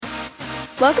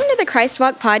Welcome to the Christ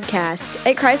Walk podcast.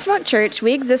 At Christ Walk Church,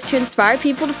 we exist to inspire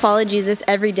people to follow Jesus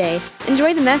every day.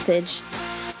 Enjoy the message.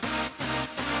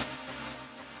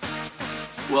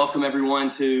 Welcome everyone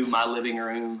to my living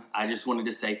room. I just wanted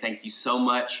to say thank you so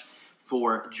much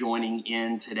for joining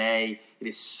in today. It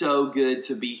is so good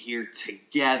to be here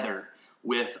together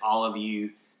with all of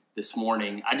you this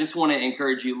morning. I just want to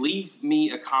encourage you, leave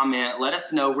me a comment. Let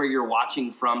us know where you're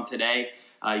watching from today.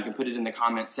 You can put it in the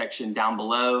comment section down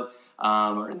below.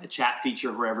 Or in the chat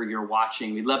feature, wherever you're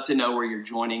watching. We'd love to know where you're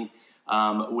joining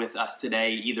with us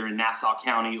today, either in Nassau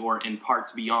County or in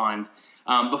parts beyond.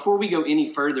 Before we go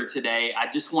any further today, I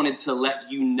just wanted to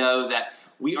let you know that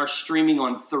we are streaming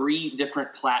on 3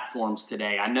 different platforms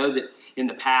today. I know that in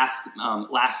the past,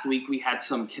 last week, we had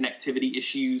some connectivity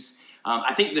issues.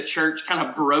 I think the church kind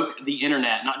of broke the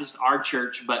internet, not just our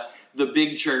church, but the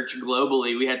big church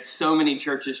globally. We had so many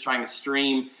churches trying to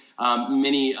stream,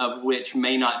 many of which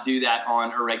may not do that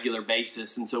on a regular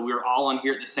basis. And so we were all on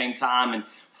here at the same time and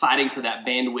fighting for that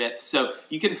bandwidth. So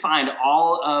you can find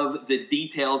all of the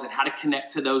details and how to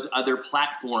connect to those other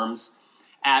platforms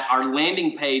at our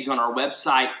landing page on our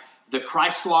website,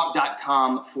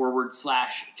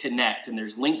 thechristwalk.com/connect. And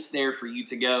there's links there for you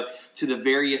to go to the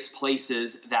various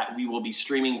places that we will be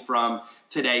streaming from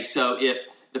today. So if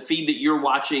the feed that you're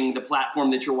watching, the platform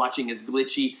that you're watching is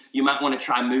glitchy, you might want to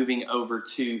try moving over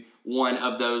to one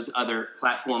of those other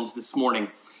platforms this morning.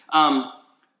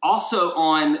 Also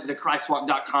on the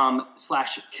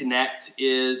christwalk.com/connect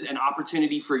is an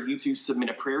opportunity for you to submit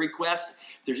a prayer request.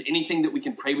 If there's anything that we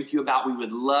can pray with you about, we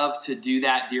would love to do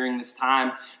that during this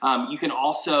time. You can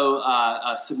also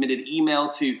submit an email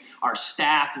to our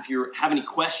staff if you have any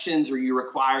questions or you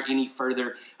require any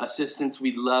further assistance.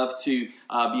 We'd love to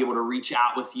be able to reach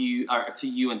out with you to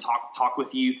you and talk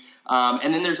with you.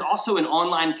 And then there's also an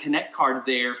online connect card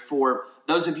there for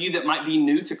those of you that might be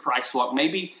new to Christ Walk.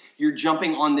 Maybe you're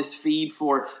jumping on this feed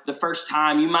for the first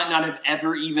time. You might not have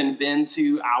ever even been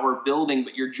to our building,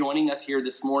 but you're joining us here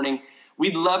this morning.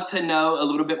 We'd love to know a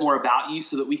little bit more about you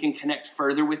so that we can connect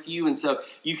further with you. And so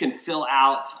you can fill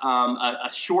out a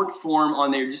short form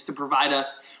on there just to provide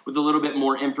us with a little bit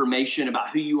more information about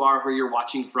who you are, where you're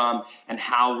watching from, and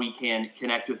how we can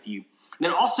connect with you. And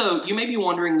then also, you may be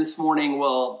wondering this morning,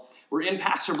 well, we're in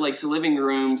Pastor Blake's living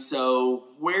room, so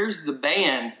where's the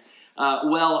band?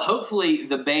 Well, hopefully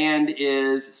the band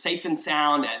is safe and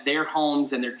sound at their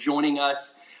homes and they're joining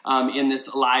us in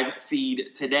this live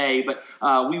feed today. But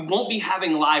we won't be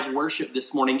having live worship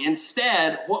this morning.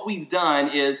 Instead, what we've done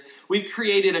is we've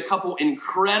created a couple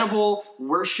incredible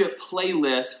worship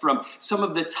playlists from some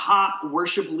of the top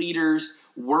worship leaders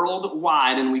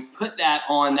worldwide, and we've put that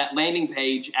on that landing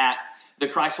page at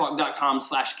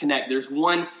thechristwalk.com/connect. There's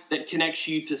one that connects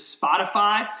you to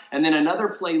Spotify, and then another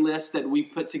playlist that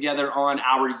we've put together on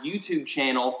our YouTube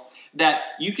channel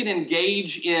that you can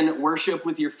engage in worship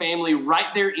with your family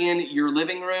right there in your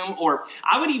living room. Or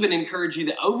I would even encourage you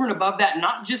that over and above that,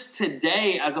 not just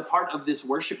today as a part of this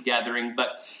worship gathering,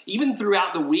 but even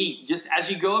throughout the week, just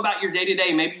as you go about your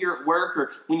day-to-day, maybe you're at work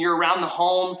or when you're around the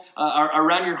home, or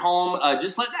around your home,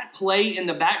 just let that play in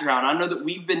the background. I know that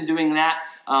we've been doing that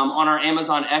on our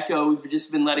Amazon Echo. We've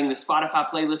just been letting the Spotify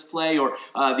playlist play, or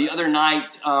the other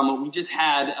night we just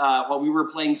had, while we were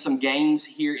playing some games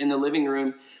here in the living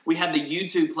room, we had the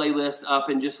YouTube playlist up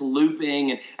and just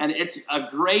looping, and it's a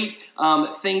great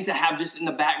thing to have just in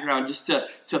the background, just to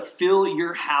fill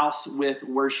your house with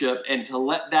worship and to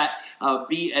let that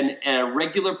be a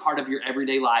regular part of your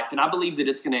everyday life. And I believe that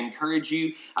it's going to encourage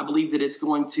you. I believe that it's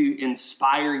going to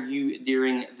inspire you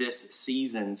during this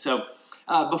season. So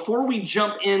before we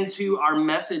jump into our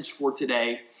message for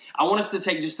today, I want us to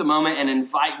take just a moment and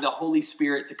invite the Holy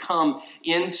Spirit to come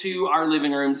into our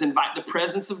living rooms, invite the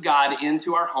presence of God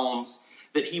into our homes,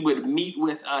 that He would meet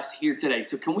with us here today.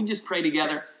 So can we just pray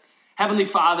together? Heavenly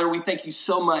Father, we thank you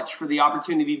so much for the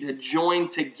opportunity to join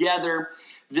together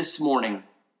this morning.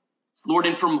 Lord,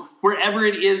 and from wherever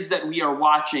it is that we are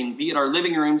watching, be it our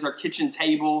living rooms, our kitchen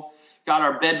table, God,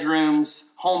 our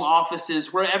bedrooms, home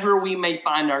offices, wherever we may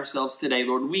find ourselves today,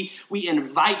 Lord, we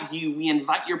invite you, we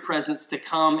invite your presence to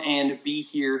come and be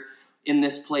here in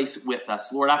this place with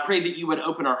us. Lord, I pray that you would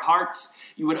open our hearts,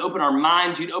 you would open our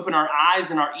minds, you'd open our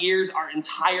eyes and our ears, our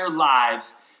entire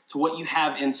lives to what you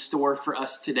have in store for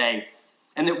us today.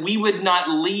 And that we would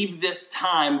not leave this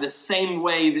time the same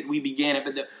way that we began it,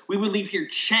 but that we would leave here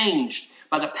changed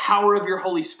by the power of your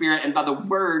Holy Spirit and by the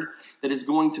word that is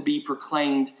going to be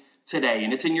proclaimed today.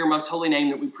 And it's in your most holy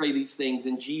name that we pray these things.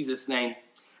 In Jesus' name,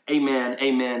 amen,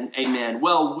 amen, amen.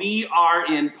 Well, we are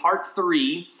in part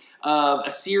 3 of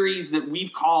a series that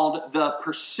we've called The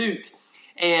Pursuit.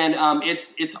 And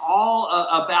it's all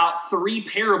about three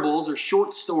parables or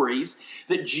short stories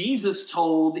that Jesus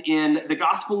told in the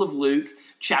Gospel of Luke,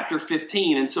 chapter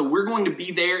 15. And so we're going to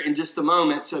be there in just a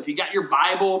moment. So if you got your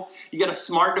Bible, you got a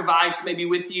smart device maybe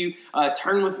with you,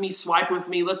 turn with me, swipe with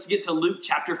me. Let's get to Luke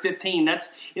chapter 15.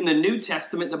 That's in the New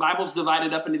Testament. The Bible's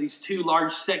divided up into these two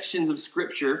large sections of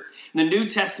Scripture. The New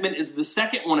Testament is the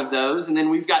second one of those. And then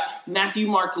we've got Matthew,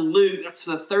 Mark, Luke. That's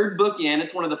the third book in.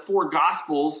 It's one of the four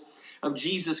Gospels of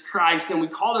Jesus Christ. And we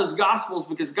call those Gospels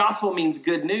because gospel means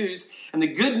good news. And the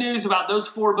good news about those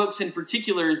four books in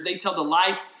particular is they tell the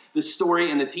life, the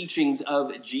story, and the teachings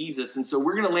of Jesus. And so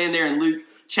we're going to land there in Luke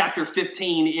chapter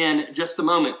 15 in just a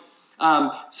moment.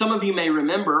 Some of you may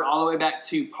remember all the way back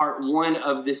to part 1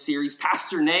 of this series,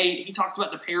 Pastor Nate, he talked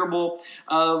about the parable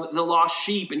of the lost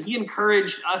sheep, and he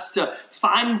encouraged us to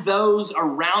find those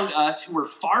around us who are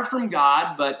far from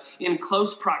God, but in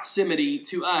close proximity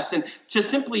to us, and to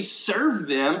simply serve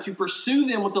them, to pursue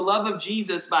them with the love of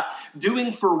Jesus by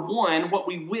doing for one what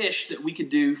we wish that we could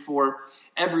do for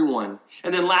everyone.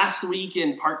 And then last week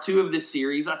in part 2 of this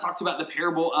series, I talked about the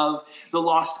parable of the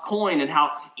lost coin and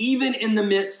how even in the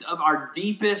midst of our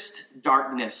deepest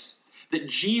darkness, that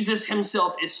Jesus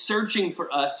himself is searching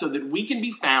for us so that we can be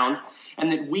found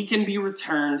and that we can be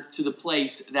returned to the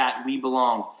place that we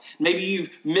belong. Maybe you've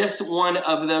missed one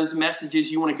of those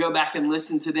messages. You want to go back and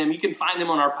listen to them. You can find them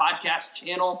on our podcast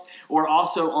channel or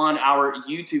also on our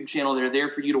YouTube channel. They're there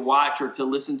for you to watch or to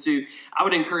listen to. I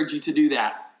would encourage you to do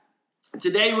that.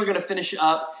 Today, we're going to finish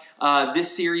up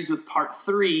this series with part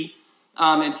 3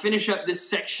 and finish up this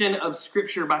section of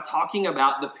Scripture by talking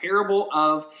about the parable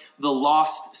of the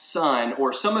lost son,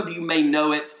 or some of you may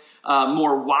know it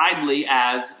more widely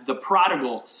as the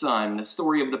prodigal son, the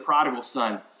story of the prodigal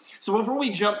son. So before we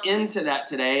jump into that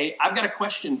today, I've got a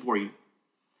question for you.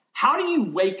 How do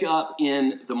you wake up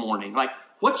in the morning? Like,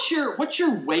 what's your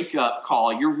wake-up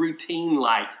call, your routine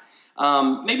like?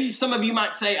 Maybe some of you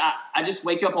might say, I just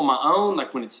wake up on my own.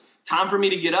 Like when it's time for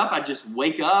me to get up, I just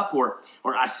wake up, or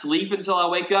I sleep until I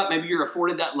wake up. Maybe you're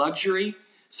afforded that luxury.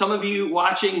 Some of you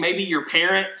watching, maybe your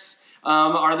parents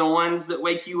are the ones that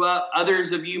wake you up.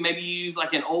 Others of you maybe use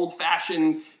like an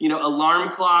old-fashioned, alarm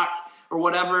clock or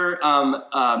whatever.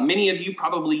 Many of you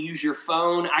probably use your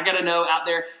phone. I got to know out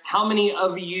there, how many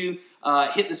of you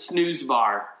hit the snooze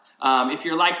bar? If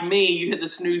you're like me, you hit the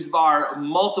snooze bar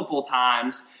multiple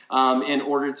times in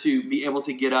order to be able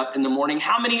to get up in the morning.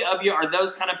 How many of you are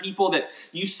those kind of people that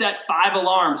you set 5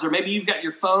 alarms, or maybe you've got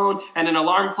your phone and an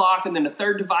alarm clock and then a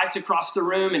third device across the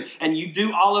room, and you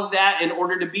do all of that in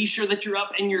order to be sure that you're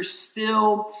up and you're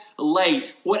still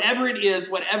late? Whatever it is,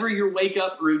 whatever your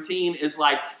wake-up routine is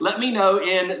like, let me know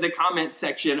in the comments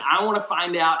section. I want to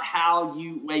find out how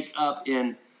you wake up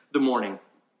in the morning.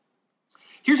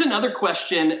 Here's another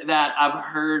question that I've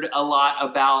heard a lot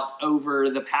about over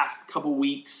the past couple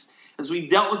weeks as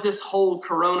we've dealt with this whole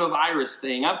coronavirus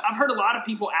thing. I've heard a lot of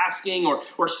people asking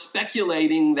or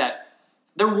speculating that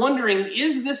they're wondering,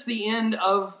 is this the end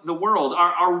of the world?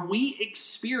 Are we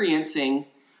experiencing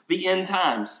the end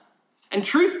times? And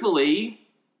truthfully,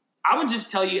 I would just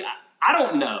tell you, I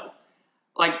don't know.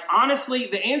 Like, honestly,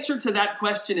 the answer to that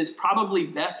question is probably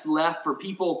best left for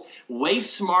people way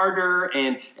smarter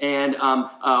and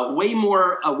way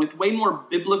more with way more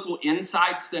biblical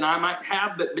insights than I might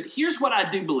have. But here's what I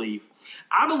do believe.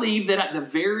 I believe that at the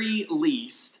very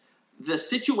least, the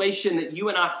situation that you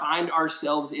and I find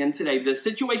ourselves in today, the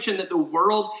situation that the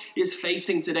world is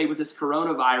facing today with this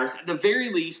coronavirus, at the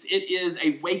very least, it is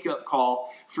a wake-up call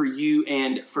for you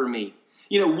and for me.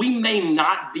 We may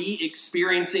not be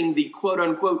experiencing the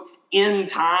quote-unquote end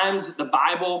times that the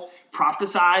Bible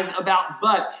prophesies about,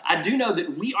 but I do know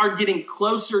that we are getting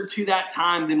closer to that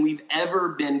time than we've ever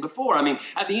been before. I mean,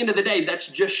 at the end of the day, that's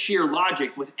just sheer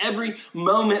logic. With every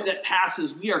moment that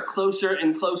passes, we are closer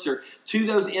and closer to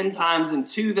those end times and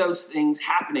to those things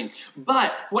happening.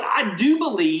 But what I do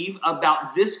believe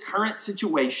about this current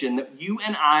situation that you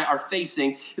and I are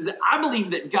facing is that I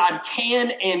believe that God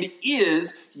can and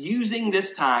is using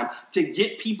this time to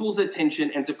get people's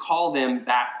attention and to call them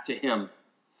back to Him.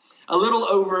 A little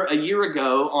over a year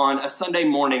ago on a Sunday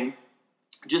morning,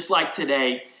 just like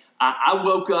today, I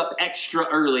woke up extra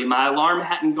early. My alarm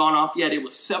hadn't gone off yet. It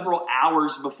was several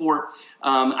hours before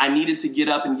I needed to get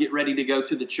up and get ready to go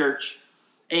to the church.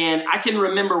 And I can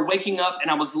remember waking up and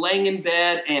I was laying in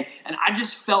bed and I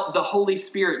just felt the Holy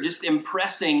Spirit just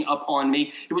impressing upon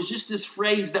me. It was just this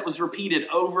phrase that was repeated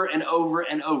over and over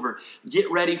and over.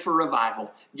 Get ready for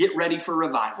revival. Get ready for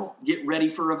revival. Get ready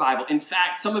for revival. In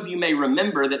fact, some of you may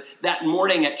remember that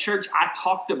morning at church, I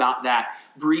talked about that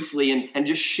briefly and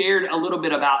just shared a little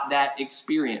bit about that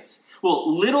experience.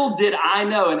 Well, little did I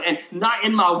know, and not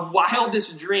in my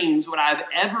wildest dreams would I have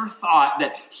ever thought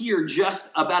that here,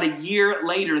 just about a year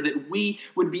later, that we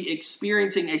would be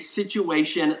experiencing a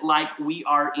situation like we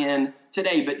are in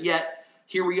today. But yet,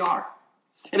 here we are.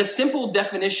 And a simple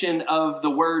definition of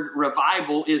the word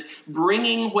revival is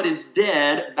bringing what is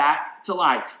dead back to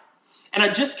life. And I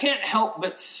just can't help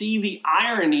but see the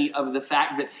irony of the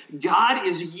fact that God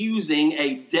is using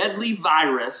a deadly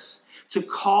virus to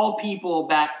call people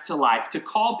back to life, to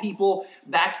call people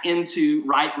back into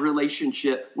right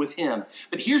relationship with him.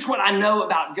 But here's what I know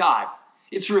about God.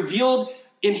 It's revealed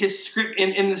in his script,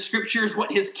 in the scriptures,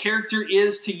 what his character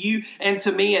is to you and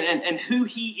to me, and who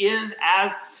he is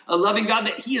as a loving God,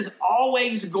 that he is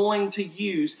always going to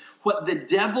use what the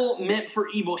devil meant for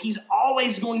evil. He's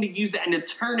always going to use that and to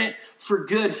turn it for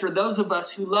good for those of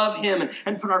us who love him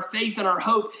and put our faith and our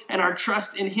hope and our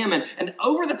trust in him. And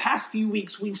over the past few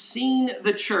weeks, we've seen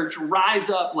the church rise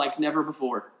up like never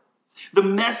before. The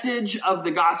message of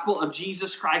the gospel of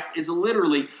Jesus Christ is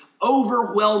literally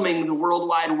overwhelming the World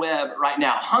Wide Web right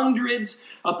now. Hundreds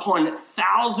upon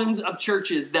thousands of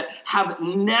churches that have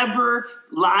never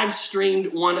live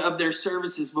streamed one of their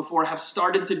services before have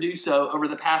started to do so over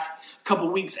the past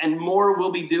couple weeks, and more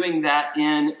will be doing that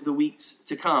in the weeks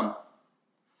to come.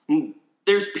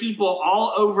 There's people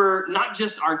all over, not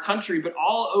just our country, but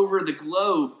all over the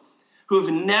globe who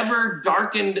have never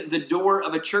darkened the door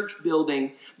of a church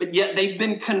building, but yet they've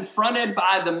been confronted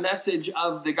by the message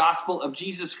of the gospel of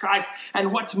Jesus Christ.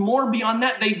 And what's more beyond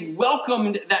that, they've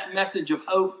welcomed that message of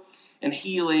hope and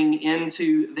healing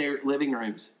into their living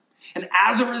rooms. And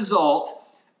as a result,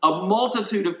 a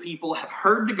multitude of people have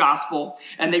heard the gospel,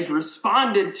 and they've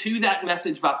responded to that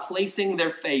message by placing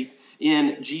their faith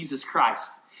in Jesus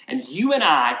Christ. And you and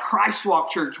I, Christ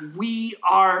Walk Church, we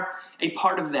are a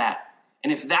part of that.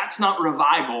 And if that's not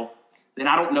revival, then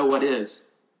I don't know what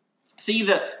is. See,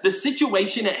 the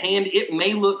situation at hand, it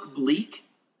may look bleak,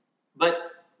 but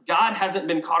God hasn't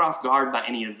been caught off guard by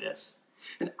any of this.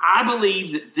 And I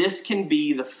believe that this can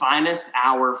be the finest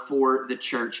hour for the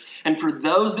church and for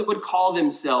those that would call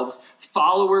themselves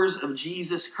followers of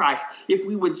Jesus Christ. If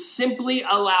we would simply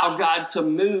allow God to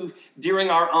move during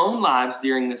our own lives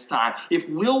during this time, if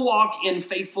we'll walk in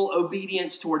faithful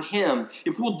obedience toward him,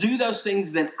 if we'll do those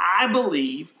things, then I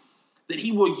believe that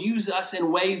he will use us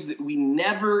in ways that we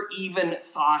never even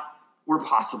thought were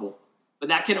possible. But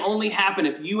that can only happen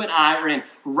if you and I are in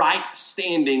right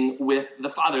standing with the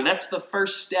Father. That's the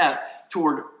first step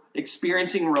toward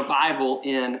experiencing revival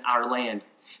in our land.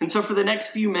 And so for the next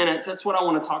few minutes, that's what I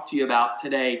want to talk to you about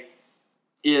today,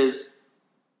 is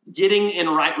getting in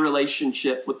right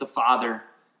relationship with the Father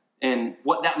and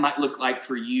what that might look like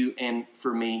for you and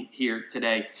for me here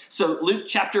today. So Luke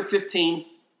chapter 15,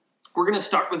 we're going to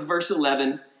start with verse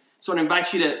 11. So I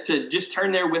invite you to just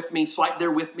turn there with me, swipe there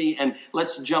with me, and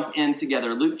let's jump in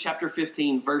together. Luke chapter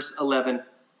 15, verse 11.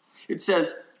 It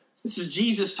says, this is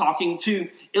Jesus talking. To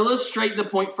illustrate the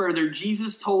point further,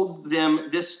 Jesus told them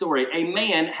this story. A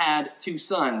man had 2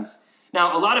 sons.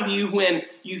 Now, a lot of you, when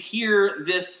you hear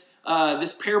this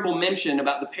parable mentioned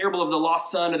about the parable of the lost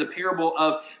son or the parable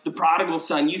of the prodigal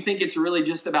son, you think it's really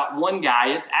just about one guy.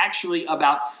 It's actually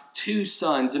about 2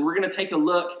 sons. And we're going to take a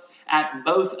look at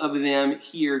both of them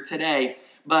here today.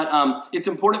 But it's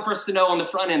important for us to know on the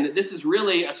front end that this is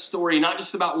really a story not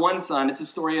just about one son, it's a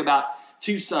story about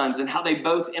 2 sons and how they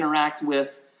both interact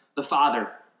with the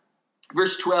father.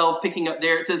 Verse 12, picking up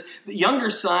there, it says, the younger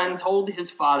son told his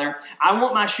father, I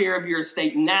want my share of your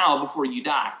estate now before you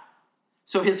die.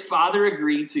 So his father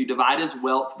agreed to divide his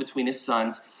wealth between his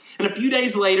sons. And a few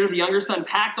days later, the younger son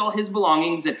packed all his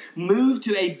belongings and moved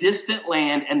to a distant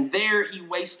land, and there he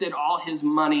wasted all his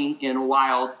money in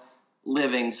wild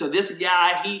living. So this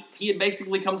guy, he had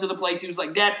basically come to the place, he was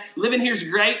like, Dad, living here's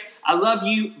great, I love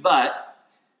you, but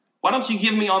why don't you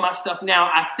give me all my stuff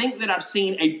now? I think that I've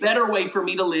seen a better way for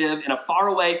me to live in a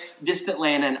faraway, distant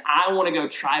land, and I want to go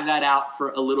try that out for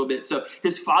a little bit. So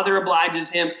his father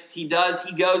obliges him. He goes,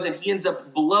 and he ends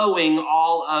up blowing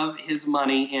all of his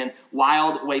money in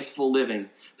wild, wasteful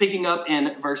living. Picking up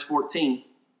in verse 14.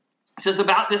 It says,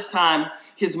 about this time,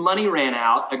 his money ran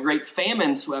out, a great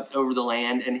famine swept over the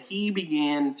land, and he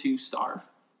began to starve.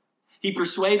 He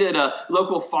persuaded a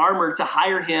local farmer to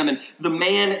hire him, and the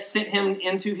man sent him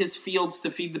into his fields to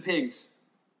feed the pigs.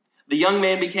 The young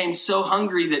man became so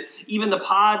hungry that even the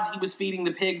pods he was feeding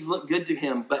the pigs looked good to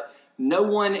him, but no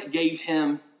one gave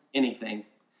him anything.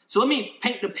 So let me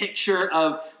paint the picture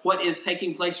of what is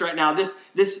taking place right now.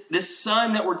 This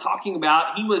son that we're talking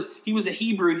about, he was a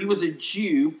Hebrew, he was a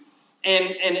Jew,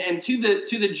 and to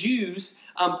the Jews,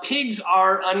 pigs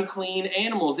are unclean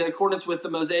animals in accordance with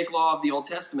the Mosaic law of the Old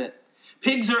Testament.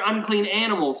 Pigs are unclean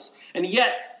animals, and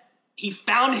yet he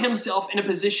found himself in a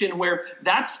position where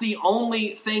that's the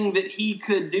only thing that he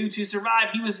could do to survive.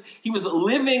 He was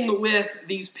living with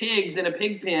these pigs in a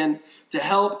pig pen to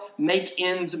help make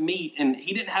ends meet, and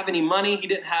he didn't have any money. He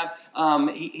didn't have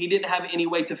he didn't have any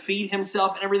way to feed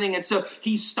himself and everything. And so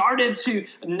he started to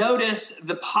notice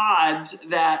the pods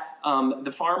that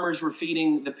the farmers were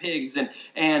feeding the pigs,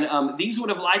 and these would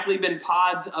have likely been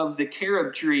pods of the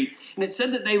carob tree. And it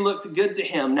said that they looked good to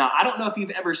him. Now, I don't know if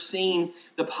you've ever seen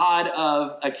the pod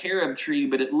of a carob tree,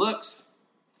 but it looks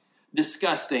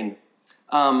disgusting.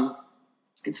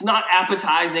 It's not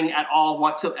appetizing at all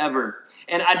whatsoever.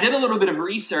 And I did a little bit of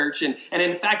research, and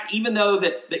in fact, even though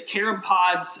that carob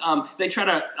pods, they try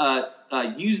to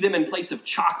use them in place of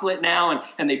chocolate now,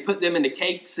 and they put them into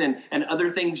cakes and other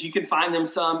things. You can find them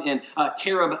some in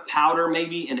carob powder,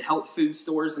 maybe in health food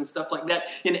stores and stuff like that.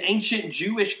 In ancient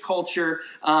Jewish culture,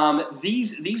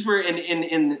 these were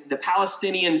in the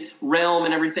Palestinian realm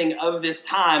and everything of this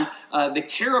time. The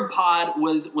carob pod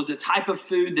was a type of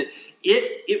food that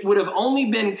it would have only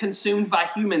been consumed by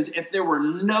humans if there were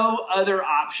no other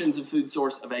options of food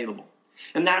source available.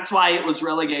 And that's why it was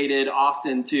relegated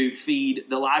often to feed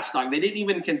the livestock. They didn't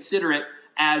even consider it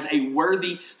as a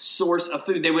worthy source of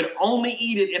food. They would only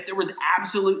eat it if there was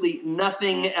absolutely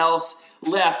nothing else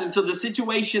left. And so the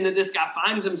situation that this guy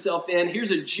finds himself in, here's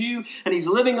a Jew, and he's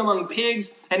living among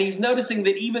pigs, and he's noticing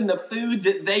that even the food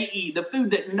that they eat, the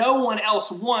food that no one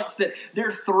else wants, that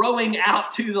they're throwing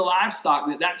out to the livestock,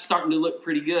 that's starting to look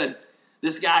pretty good.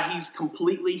 This guy, he's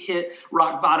completely hit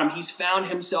rock bottom. He's found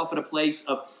himself at a place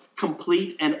of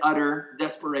complete and utter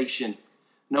desperation.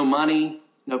 No money,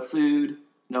 no food,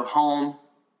 no home,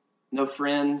 no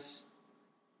friends.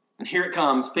 And here it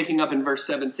comes, picking up in verse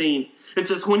 17. It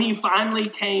says, when he finally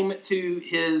came to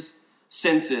his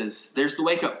senses, there's the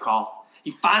wake-up call.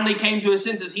 He finally came to his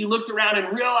senses. He looked around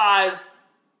and realized,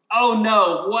 oh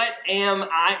no, what am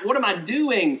I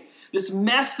doing? This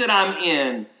mess that I'm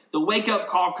in. The wake-up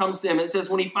call comes to him. It says,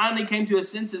 when he finally came to his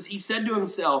senses, he said to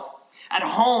himself, at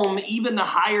home, even the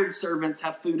hired servants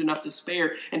have food enough to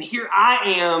spare, and here I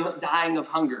am dying of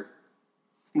hunger.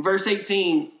 In verse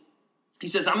 18, he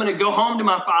says, I'm going to go home to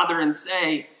my father and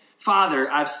say,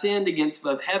 Father, I've sinned against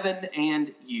both heaven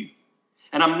and you,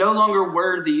 and I'm no longer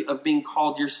worthy of being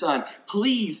called your son.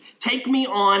 Please take me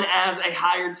on as a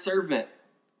hired servant.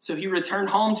 So he returned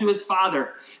home to his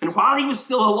father. And while he was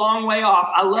still a long way off,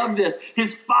 I love this,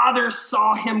 his father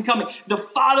saw him coming. The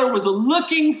father was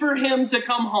looking for him to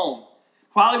come home.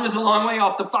 While he was a long way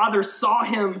off, the father saw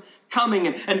him coming,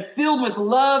 and filled with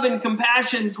love and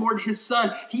compassion toward his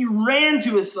son, he ran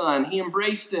to his son. He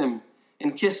embraced him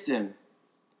and kissed him.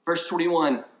 Verse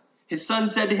 21, his son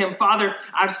said to him, Father,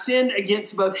 I've sinned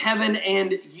against both heaven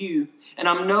and you, and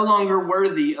I'm no longer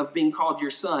worthy of being called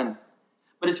your son.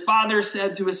 But his father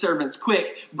said to his servants,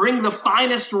 quick, bring the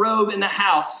finest robe in the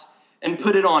house and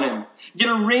put it on him. Get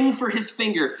a ring for his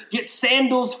finger. Get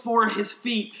sandals for his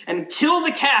feet, and kill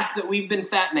the calf that we've been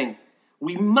fattening.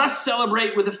 We must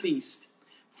celebrate with a feast.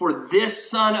 For this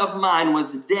son of mine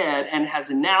was dead and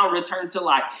has now returned to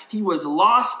life. He was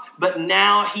lost, but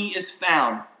now he is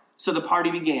found. So the party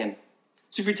began.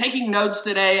 So if you're taking notes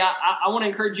today, I want to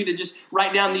encourage you to just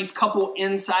write down these couple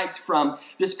insights from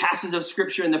this passage of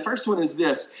Scripture. And the first one is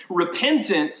this: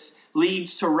 repentance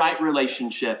leads to right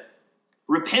relationship.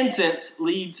 Repentance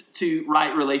leads to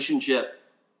right relationship.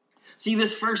 See,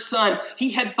 this first son,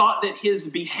 he had thought that his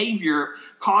behavior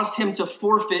caused him to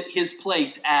forfeit his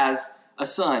place as a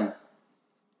son.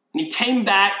 And he came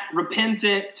back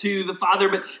repentant to the father,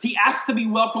 but he asked to be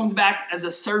welcomed back as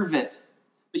a servant.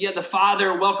 But yet the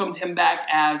father welcomed him back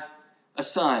as a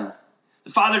son.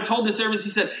 The father told the servants,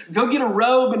 he said, go get a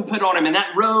robe and put on him. And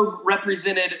that robe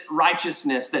represented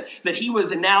righteousness, that he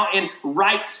was now in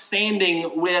right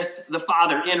standing with the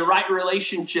father, in right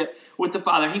relationship with the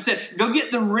father. He said, go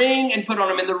get the ring and put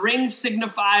on him. And the ring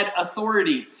signified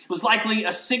authority. It was likely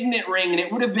a signet ring, and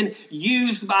it would have been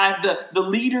used by the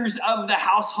leaders of the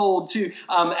household to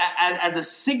as a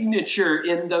signature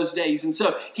in those days. And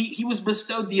so he was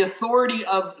bestowed the authority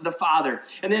of the father.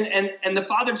 And then and the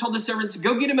father told the servants,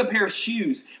 go get him a pair of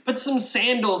shoes, put some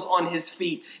sandals on his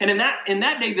feet. And in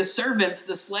that day, the servants,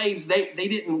 the slaves, they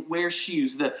didn't wear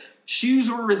shoes. The shoes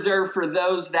were reserved for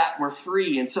those that were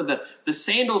free. And so the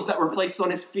sandals that were placed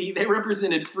on his feet, they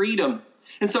represented freedom.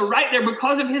 And so right there,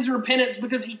 because of his repentance,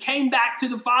 because he came back to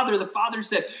the father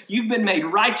said, you've been made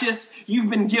righteous, you've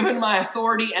been given my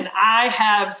authority, and I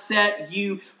have set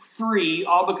you free,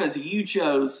 all because you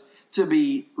chose to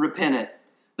be repentant.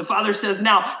 The father says,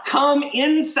 now come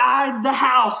inside the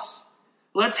house.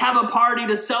 Let's have a party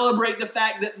to celebrate the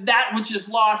fact that that which is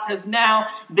lost has now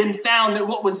been found, that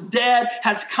what was dead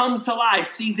has come to life.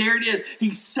 See, there it is.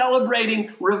 He's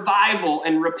celebrating revival,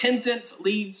 and repentance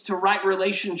leads to right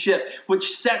relationship, which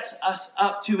sets us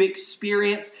up to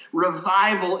experience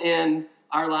revival in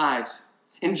our lives.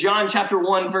 In John chapter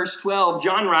 1, verse 12,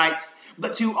 John writes,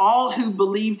 "But to all who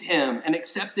believed him and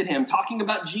accepted him," talking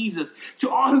about Jesus, to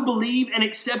all who believed and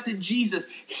accepted Jesus,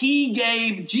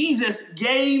 Jesus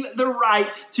gave the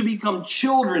right to become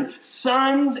children,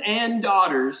 sons and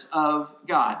daughters of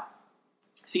God.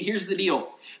 See, here's the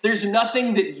deal. There's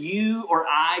nothing that you or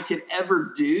I could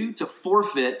ever do to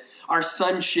forfeit our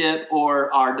sonship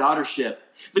or our daughtership.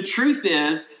 The truth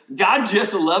is, God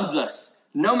just loves us,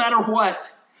 no matter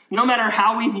what. No matter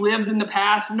how we've lived in the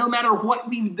past, no matter what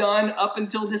we've done up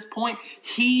until this point,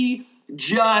 he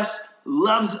just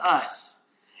loves us.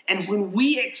 And when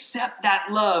we accept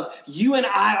that love, you and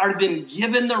I are then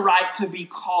given the right to be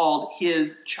called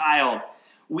his child.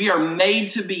 We are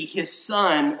made to be his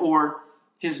son or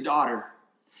his daughter.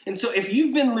 And so if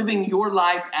you've been living your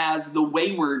life as the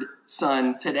wayward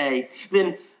son today,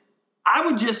 then I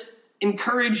would just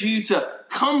encourage you to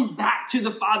come back to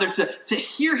the Father, to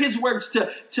hear his words,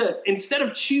 to instead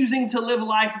of choosing to live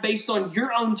life based on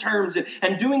your own terms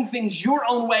and doing things your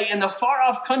own way in the far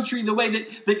off country, the way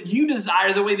that you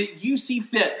desire, the way that you see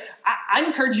fit. I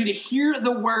encourage you to hear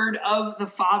the word of the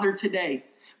Father today.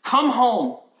 Come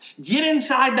home, get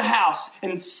inside the house,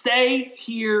 and stay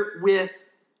here with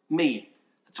me.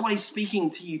 That's why he's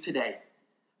speaking to you today.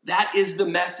 That is the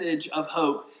message of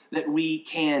hope that we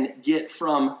can get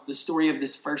from the story of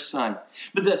this first son.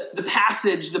 But the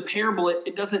passage, the parable,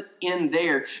 it doesn't end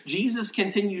there. Jesus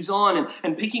continues on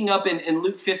and picking up in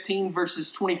Luke 15, verses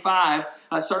 25,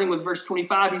 starting with verse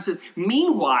 25, he says,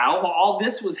 "Meanwhile, while all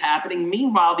this was happening,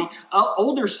 the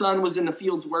older son was in the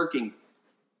fields working.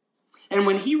 And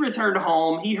when he returned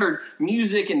home, he heard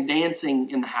music and dancing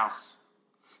in the house.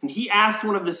 And he asked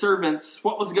one of the servants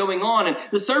what was going on. And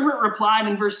the servant replied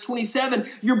in verse 27,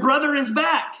 'Your brother is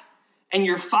back, and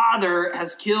your father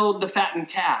has killed the fattened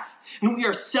calf. And we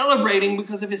are celebrating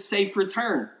because of his safe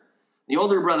return.' The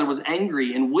older brother was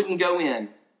angry and wouldn't go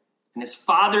in. And his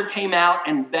father came out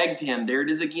and begged him." There it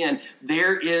is again.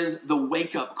 There is the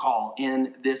wake-up call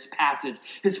in this passage.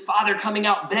 His father coming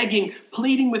out, begging,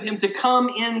 pleading with him to come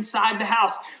inside the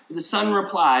house. But the son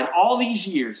replied, "All these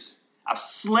years I've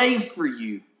slaved for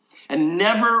you and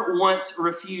never once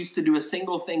refused to do a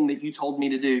single thing that you told me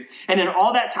to do. And in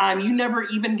all that time, you never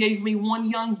even gave me one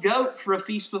young goat for a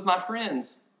feast with my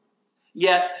friends.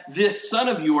 Yet this son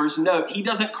of yours," note, he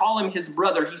doesn't call him his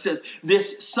brother. He says,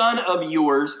 "This son of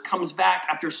yours comes back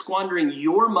after squandering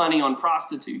your money on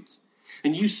prostitutes.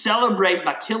 And you celebrate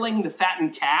by killing the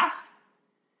fattened calf?"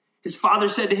 His father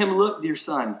said to him, "Look, dear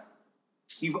son,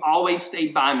 you've always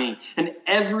stayed by me, and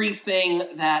everything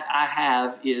that I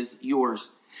have is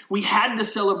yours. We had to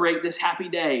celebrate this happy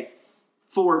day,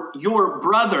 for your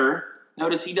brother,"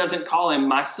 notice he doesn't call him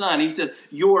my son. He says,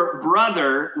 "Your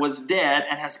brother was dead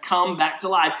and has come back to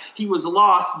life. He was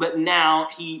lost, but now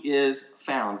he is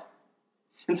found."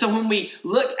 And so when we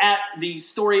look at the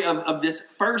story of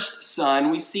this first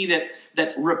son, we see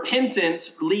that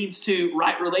repentance leads to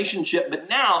right relationship. But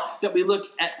now that we look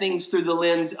at things through the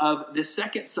lens of the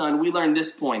second son, we learn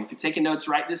this point. If you're taking notes,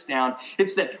 write this down.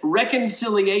 It's that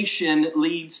reconciliation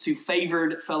leads to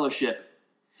favored fellowship.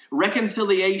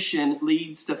 Reconciliation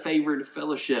leads to favored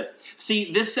fellowship.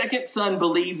 See, this second son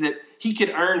believed that he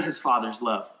could earn his father's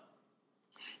love.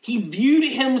 He viewed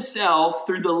himself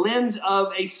through the lens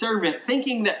of a servant,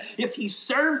 thinking that if he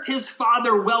served his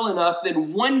father well enough,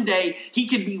 then one day he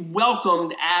could be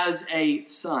welcomed as a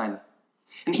son.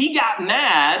 And he got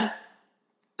mad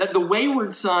that the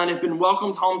wayward son had been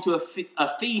welcomed home to a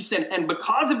feast. And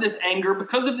because of this anger,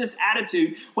 because of this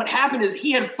attitude, what happened is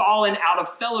he had fallen out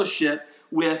of fellowship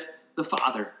with the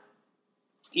father.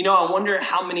 You know, I wonder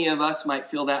how many of us might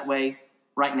feel that way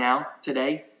right now,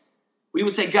 today. We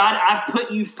would say, "God, I've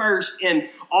put you first in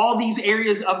all these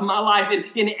areas of my life.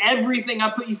 In everything, I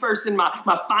put you first in my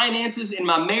finances, in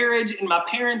my marriage, in my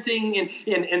parenting,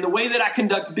 in the way that I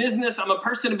conduct business. I'm a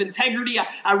person of integrity.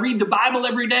 I read the Bible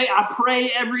every day. I pray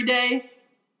every day."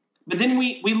 But then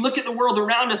we look at the world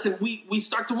around us and we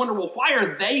start to wonder, well, why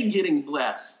are they getting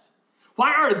blessed?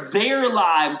 Why are their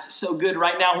lives so good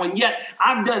right now when yet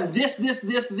I've done this,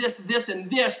 and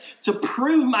this to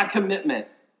prove my commitment,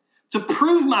 to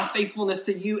prove my faithfulness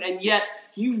to you, and yet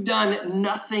you've done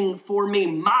nothing for me.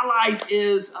 My life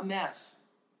is a mess.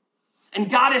 And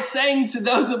God is saying to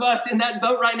those of us in that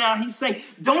boat right now, he's saying,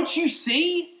 don't you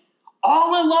see?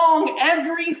 All along,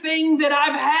 everything that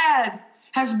I've had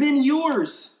has been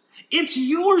yours. It's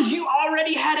yours. You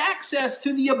already had access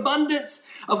to the abundance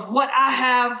of what I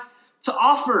have to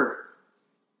offer.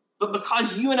 But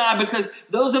because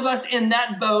those of us in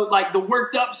that boat, like the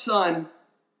worked up son,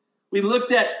 we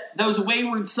looked at those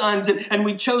wayward sons and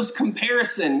we chose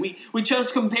comparison. We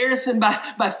chose comparison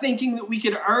by thinking that we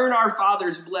could earn our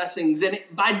Father's blessings. And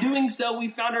by doing so, we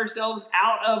found ourselves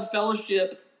out of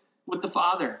fellowship with the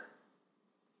Father.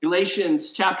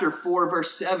 Galatians chapter 4,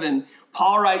 verse 7,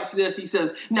 Paul writes this. He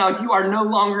says, "Now you are no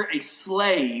longer a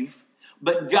slave,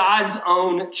 but God's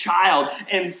own child.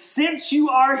 And since you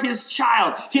are his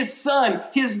child, his son,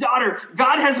 his daughter,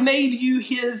 God has made you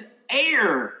his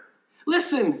heir."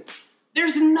 Listen,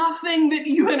 there's nothing that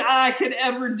you and I could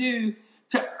ever do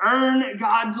to earn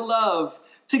God's love,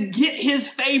 to get his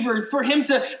favor, for him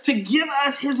to give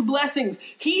us his blessings.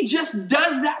 He just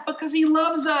does that because he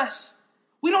loves us.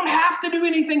 We don't have to do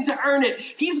anything to earn it.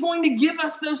 He's going to give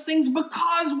us those things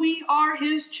because we are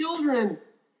his children.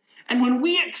 And when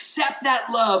we accept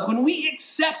that love, when we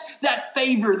accept that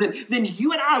favor, then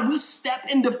you and I, we step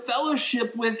into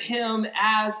fellowship with him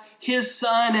as his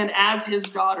son and as his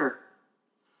daughter.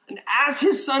 And as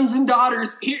his sons and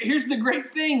daughters, here's the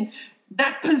great thing.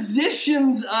 That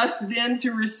positions us then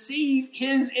to receive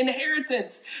his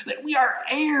inheritance. That we are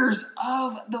heirs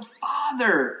of the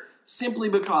Father simply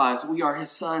because we are his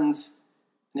sons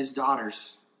and his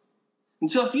daughters.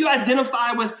 And so if you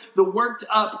identify with the worked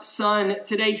up son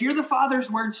today, hear the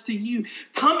Father's words to you.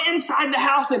 Come inside the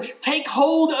house and take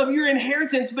hold of your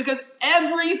inheritance because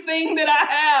everything that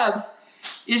I have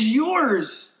is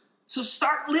yours. So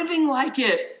start living like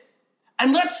it.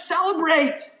 And let's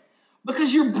celebrate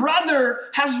because your brother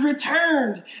has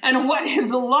returned and what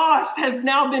is lost has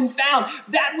now been found.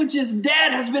 That which is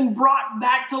dead has been brought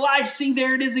back to life. See,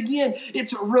 there it is again.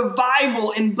 It's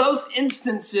revival. In both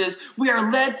instances, we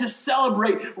are led to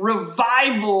celebrate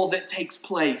revival that takes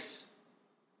place.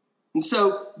 And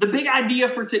so the big idea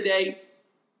for today,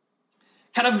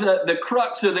 kind of the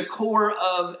crux or the core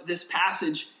of this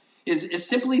passage is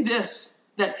simply this.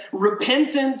 That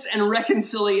repentance and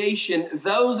reconciliation,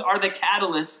 those are the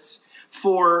catalysts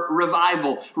for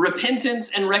revival. Repentance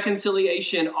and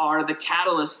reconciliation are the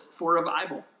catalysts for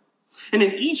revival. And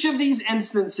in each of these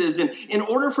instances, in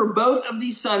order for both of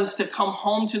these sons to come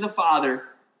home to the Father,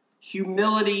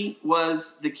 humility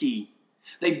was the key.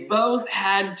 They both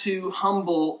had to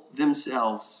humble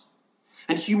themselves.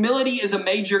 And humility is a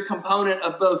major component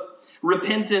of both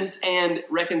repentance and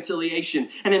reconciliation.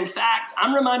 And in fact,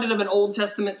 I'm reminded of an Old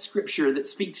Testament scripture that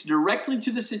speaks directly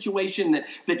to the situation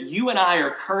that you and I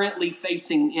are currently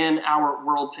facing in our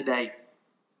world today.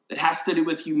 That has to do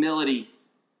with humility,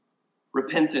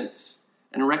 repentance,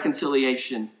 and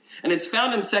reconciliation. And it's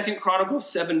found in 2 Chronicles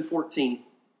 7:14.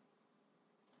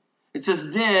 It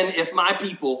says, "Then if my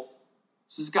people,"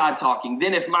 this is God talking,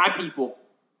 "then if my people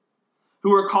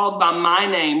who are called by my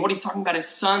name," what he's talking about is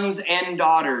sons and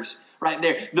daughters, right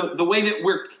there. The way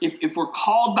that if we're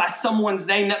called by someone's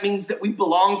name, that means that we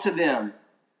belong to them.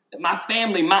 That my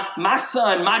family, my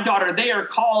son, my daughter, they are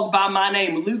called by my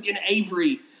name. Luke and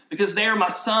Avery, because they are my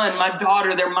son, my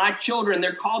daughter, they're my children,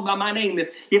 they're called by my name.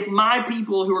 If my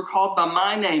people who are called by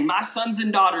my name, my sons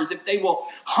and daughters, if they will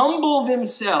humble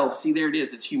themselves, see there it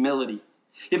is, it's humility.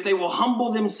 If they will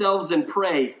humble themselves and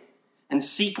pray and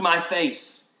seek my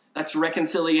face, that's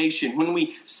reconciliation. When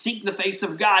we seek the face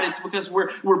of God, it's because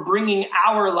we're bringing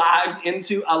our lives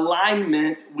into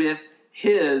alignment with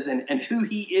his and who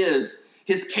he is,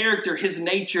 his character, his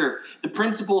nature, the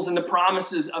principles and the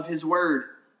promises of his word.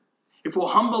 If we'll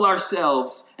humble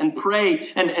ourselves and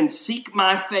pray and seek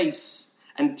my face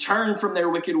and turn from their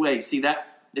wicked ways, see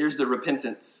that? There's the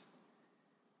repentance.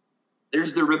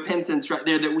 There's the repentance right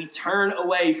there, that we turn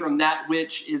away from that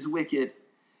which is wicked.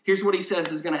 Here's what he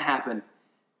says is going to happen.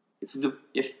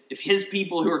 If his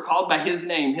people who are called by his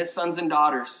name, his sons and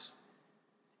daughters,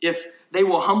 if they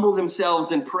will humble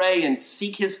themselves and pray and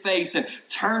seek his face and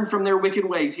turn from their wicked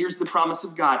ways, here's the promise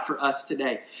of God for us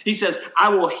today. He says, "I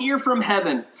will hear from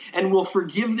heaven and will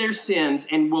forgive their sins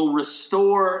and will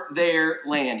restore their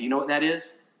land." You know what that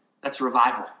is? That's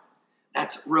revival.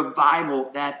 That's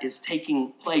revival that is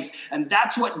taking place. And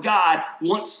that's what God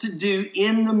wants to do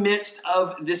in the midst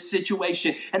of this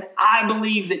situation. And I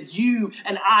believe that you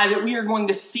and that we are going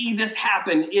to see this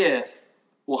happen if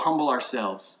we'll humble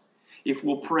ourselves, if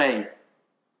we'll pray,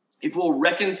 if we'll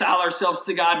reconcile ourselves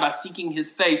to God by seeking his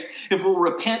face, if we'll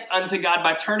repent unto God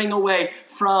by turning away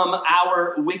from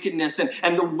our wickedness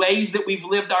and the ways that we've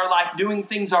lived our life, doing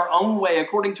things our own way,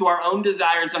 according to our own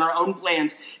desires and our own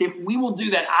plans, if we will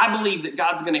do that, I believe that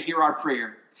God's going to hear our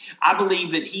prayer. I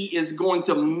believe that he is going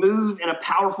to move in a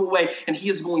powerful way, and he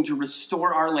is going to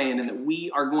restore our land, and that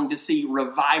we are going to see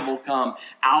revival come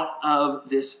out of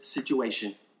this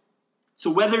situation. So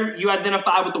whether you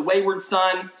identify with the wayward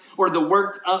son or the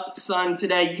worked up son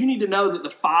today, you need to know that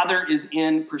the Father is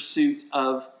in pursuit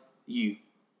of you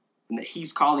and that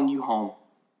he's calling you home.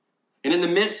 And in the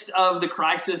midst of the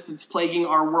crisis that's plaguing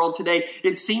our world today,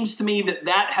 it seems to me that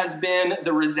that has been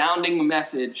the resounding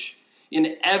message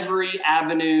in every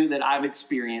avenue that I've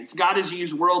experienced. God has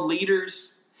used world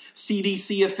leaders,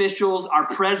 CDC officials, our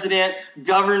president,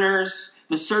 governors,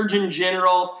 the Surgeon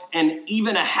General, and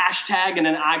even a hashtag and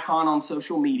an icon on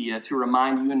social media to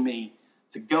remind you and me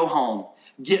to go home,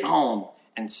 get home,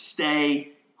 and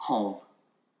stay home.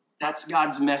 That's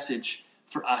God's message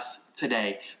for us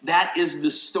today. That is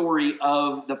the story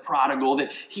of the prodigal,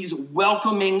 that he's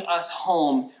welcoming us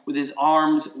home with his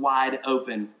arms wide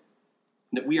open,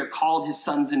 that we are called his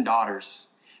sons and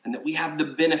daughters, and that we have the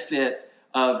benefit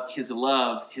of his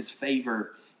love, his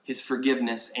favor, his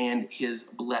forgiveness, and his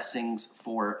blessings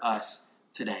for us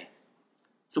today.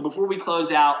 So before we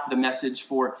close out the message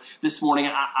for this morning,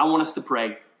 I want us to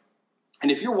pray. And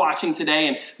if you're watching today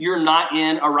and you're not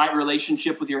in a right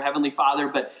relationship with your Heavenly Father,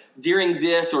 but during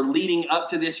this or leading up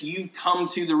to this, you've come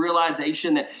to the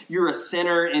realization that you're a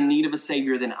sinner in need of a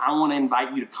Savior, then I want to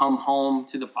invite you to come home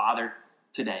to the Father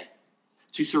today,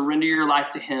 to surrender your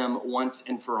life to him once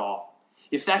and for all.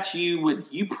 If that's you, would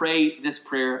you pray this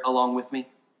prayer along with me?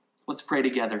 Let's pray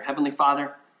together. Heavenly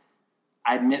Father,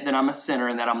 I admit that I'm a sinner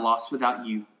and that I'm lost without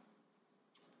you.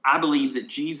 I believe that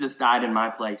Jesus died in my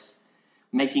place,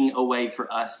 making a way for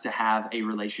us to have a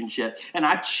relationship. And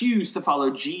I choose to follow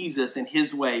Jesus in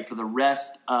his way for the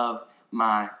rest of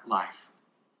my life.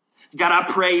 God, I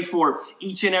pray for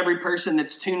each and every person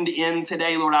that's tuned in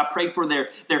today. Lord, I pray for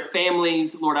their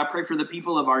families. Lord, I pray for the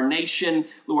people of our nation.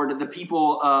 Lord, the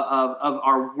people of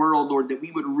our world, Lord, that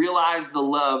we would realize the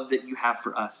love that you have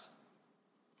for us.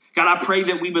 God, I pray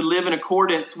that we would live in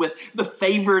accordance with the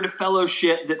favored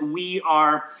fellowship that we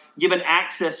are given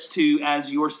access to as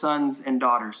your sons and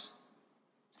daughters.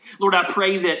 Lord, I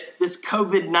pray that this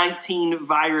COVID-19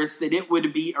 virus, that it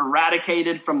would be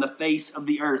eradicated from the face of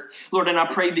the earth. Lord, and I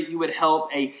pray that you would help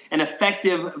an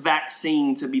effective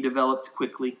vaccine to be developed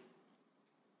quickly.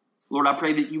 Lord, I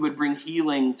pray that you would bring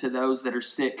healing to those that are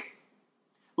sick.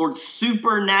 Lord,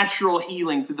 supernatural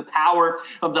healing through the power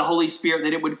of the Holy Spirit,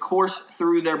 that it would course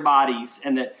through their bodies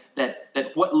and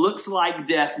that what looks like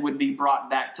death would be brought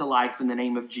back to life in the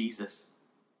name of Jesus.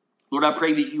 Lord, I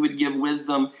pray that you would give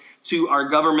wisdom to our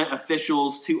government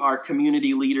officials, to our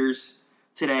community leaders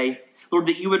today. Lord,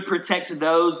 that you would protect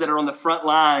those that are on the front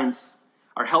lines,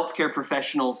 our healthcare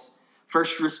professionals,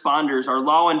 first responders, our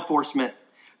law enforcement,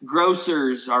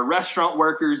 grocers, our restaurant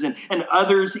workers, and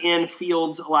others in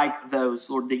fields like those.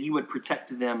 Lord, that you would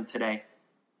protect them today.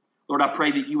 Lord, I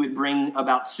pray that you would bring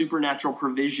about supernatural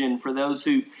provision for those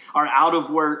who are out of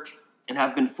work and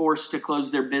have been forced to close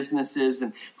their businesses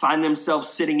and find themselves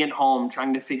sitting at home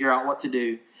trying to figure out what to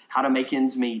do, how to make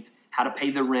ends meet, how to pay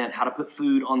the rent, how to put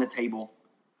food on the table.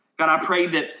 God, I pray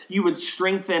that you would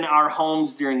strengthen our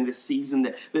homes during this season,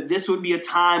 that this would be a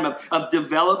time of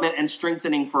development and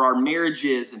strengthening for our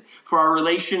marriages and for our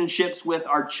relationships with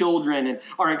our children and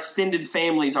our extended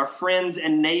families, our friends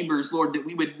and neighbors, Lord, that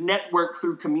we would network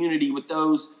through community with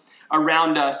those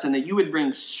around us and that you would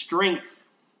bring strength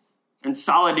and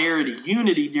solidarity,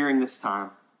 unity during this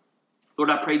time. Lord,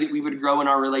 I pray that we would grow in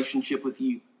our relationship with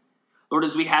you. Lord,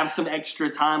 as we have some extra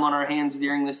time on our hands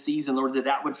during this season, Lord,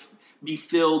 that would be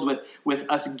filled with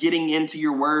us getting into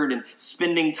your word and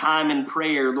spending time in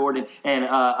prayer, Lord,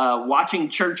 and watching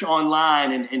church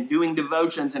online and doing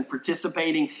devotions and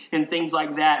participating in things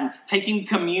like that and taking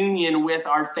communion with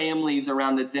our families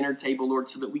around the dinner table, Lord,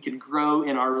 so that we could grow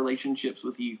in our relationships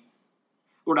with you.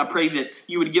 Lord, I pray that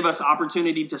you would give us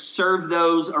opportunity to serve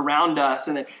those around us,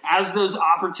 and that as those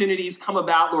opportunities come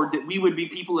about, Lord, that we would be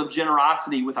people of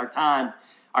generosity with our time,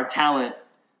 our talent,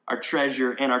 our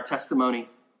treasure, and our testimony.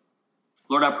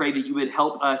 Lord, I pray that you would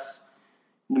help us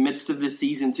in the midst of this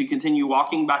season to continue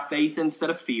walking by faith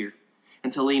instead of fear,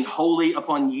 and to lean wholly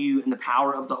upon you and the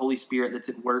power of the Holy Spirit that's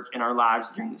at work in our lives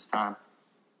during this time.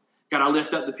 God, I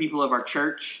lift up the people of our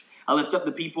church. I lift up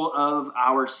the people of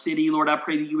our city. Lord, I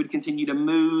pray that you would continue to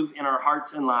move in our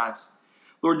hearts and lives.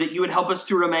 Lord, that you would help us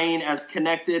to remain as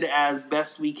connected as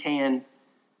best we can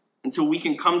until we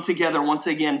can come together once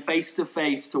again face to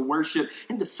face to worship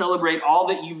and to celebrate all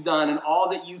that you've done and all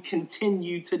that you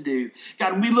continue to do.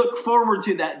 God, we look forward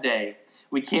to that day.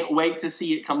 We can't wait to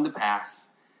see it come to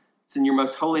pass. It's in your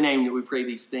most holy name that we pray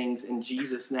these things. In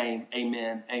Jesus' name,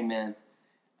 amen, amen,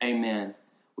 amen.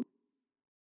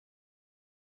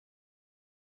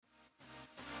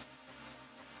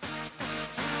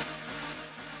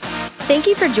 Thank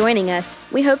you for joining us.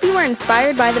 We hope you were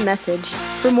inspired by the message.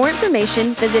 For more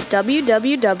information, visit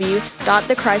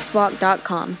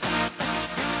www.thechristwalk.com.